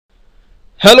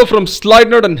Hello from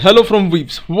slidenerd and hello from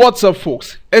Weaves. What's up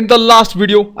folks? In the last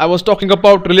video I was talking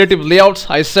about relative layouts.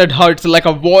 I said how it's like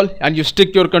a wall and you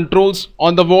stick your controls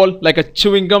on the wall like a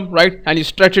chewing gum, right? And you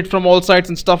stretch it from all sides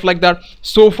and stuff like that.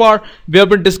 So far we have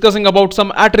been discussing about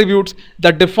some attributes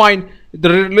that define the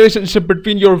relationship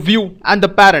between your view and the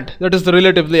parent, that is the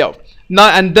relative layout. Now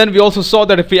and then we also saw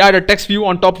that if we add a text view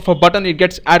on top of a button, it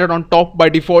gets added on top by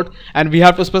default and we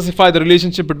have to specify the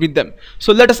relationship between them.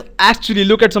 So let us actually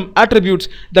look at some attributes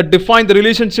that define the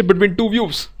relationship between two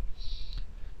views.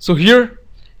 So here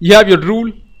you have your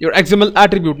rule, your XML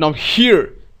attribute. Now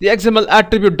here the XML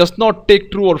attribute does not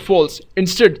take true or false.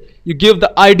 Instead you give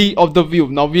the ID of the view.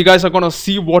 Now we guys are gonna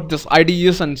see what this ID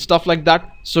is and stuff like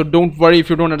that, so don't worry if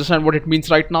you don't understand what it means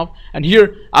right now. And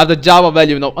here I have the Java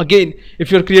value. Now again,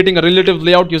 if you're creating a relative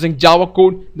layout using Java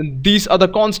code, then these are the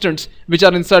constants which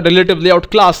are inside relative layout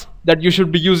class that you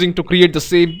should be using to create the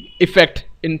same effect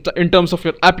in terms of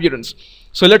your appearance.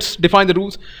 So let's define the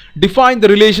rules. Define the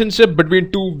relationship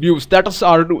between two views. That is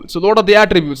our rule. So what are the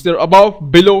attributes? They're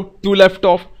above, below, to left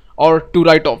of, or to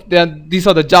right of. These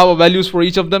are the Java values for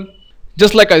each of them.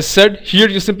 Just like I said, here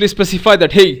you simply specify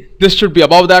that hey, this should be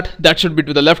above that should be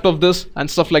to the left of this,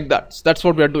 and stuff like that. So that's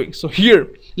what we are doing. So here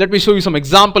let me show you some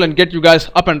example and get you guys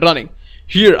up and running.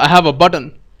 Here I have a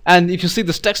button, and if you see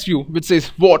this text view which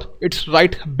says what, it's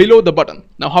right below the button.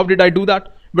 Now how did I do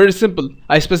that? Very simple.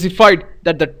 I specified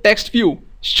that the text view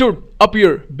should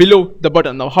appear below the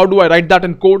button. Now how do I write that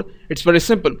in code? It's very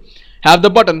simple. Have the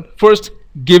button, first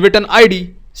give it an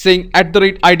ID saying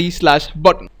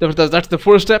 @ID/button. That's the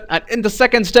first step. And in the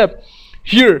second step,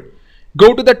 here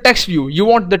go to the text view. You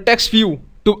want the text view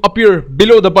to appear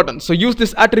below the button, so use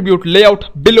this attribute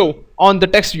layout below on the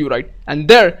text view, right? And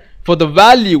there for the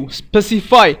value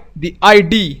specify the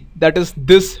ID, that is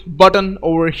this button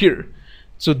over here.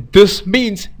 So this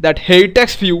means that hey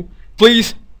text view,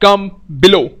 please come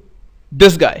below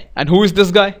this guy. And who is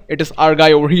this guy? It is our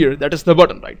guy over here, that is the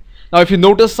button, right? Now if you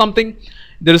notice something,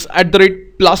 there is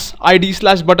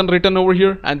 @ID/button written over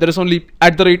here, and there is only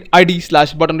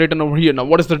 @ID/button written over here. Now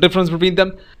what is the difference between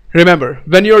them? Remember,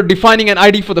 when you're defining an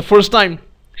ID for the first time,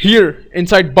 here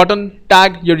inside button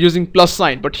tag you're using plus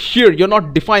sign, but here you're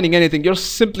not defining anything, you're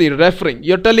simply referring.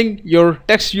 You're telling your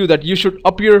text view that you should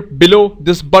appear below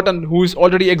this button who is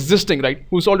already existing, right?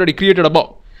 Who's already created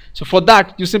above. So for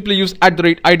that you simply use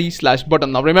 @ID/button.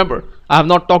 Now remember, I have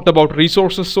not talked about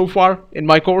resources so far in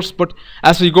my course, but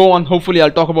as we go on, hopefully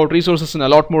I'll talk about resources in a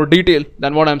lot more detail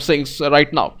than what I'm saying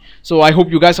right now. So I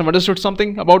hope you guys have understood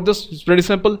something about this. It's pretty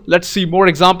simple. Let's see more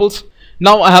examples.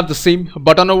 Now I have the same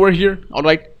button over here.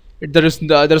 Alright, there's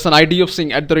an ID of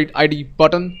saying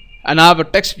 @ID/button, and I have a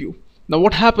text view. Now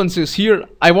what happens is here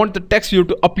I want the text view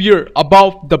to appear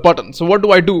above the button. So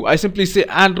what do? I simply say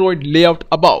Android layout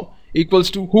above equals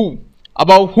to who?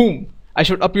 Above whom? I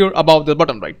should appear above the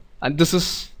button, right? And this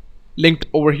is linked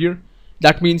over here.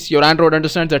 That means your Android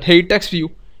understands that hey text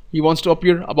view, he wants to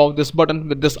appear above this button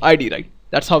with this ID, right?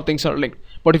 That's how things are linked.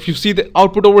 But if you see the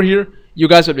output over here, you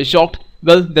guys will be shocked.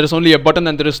 Well, there is only a button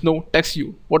and there is no text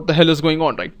view. What the hell is going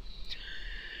on, right?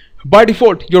 By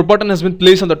default, your button has been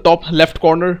placed on the top left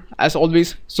corner as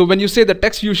always. So when you say the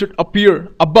text view should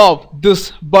appear above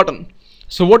this button,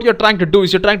 so what you're trying to do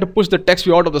is you're trying to push the text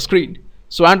view out of the screen.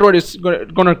 So Android is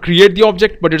gonna create the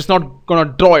object, but it's not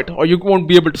gonna draw it, or you won't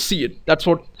be able to see it. That's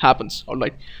what happens.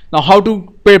 Alright. Now how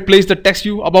to place the text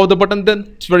view above the button then?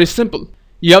 It's very simple.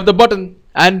 You have the button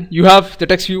and you have the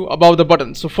text view above the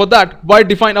button. So for that, why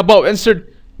define above? Instead,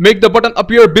 make the button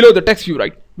appear below the text view,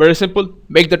 right? Very simple.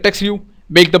 Make the text view,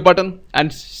 make the button,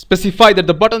 and specify that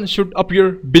the button should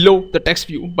appear below the text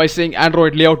view by saying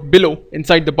Android layout below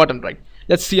inside the button, right?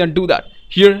 Let's see and do that.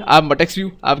 Here I have my text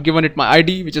view. I've given it my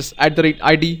ID, which is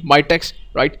 @ID my text,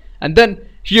 right? And then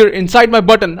here inside my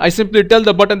button, I simply tell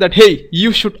the button that hey,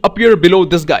 you should appear below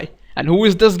this guy. And who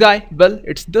is this guy? Well,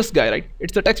 it's this guy, right?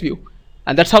 It's the text view.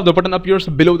 And that's how the button appears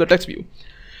below the text view.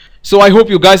 So I hope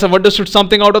you guys have understood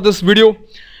something out of this video.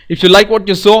 If you like what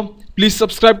you saw, please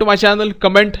subscribe to my channel,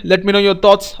 comment, let me know your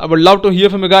thoughts. I would love to hear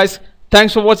from you guys.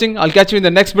 Thanks for watching. I'll catch you in the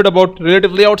next bit about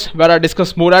relative layouts, where I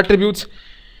discuss more attributes.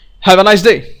 Have a nice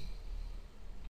day.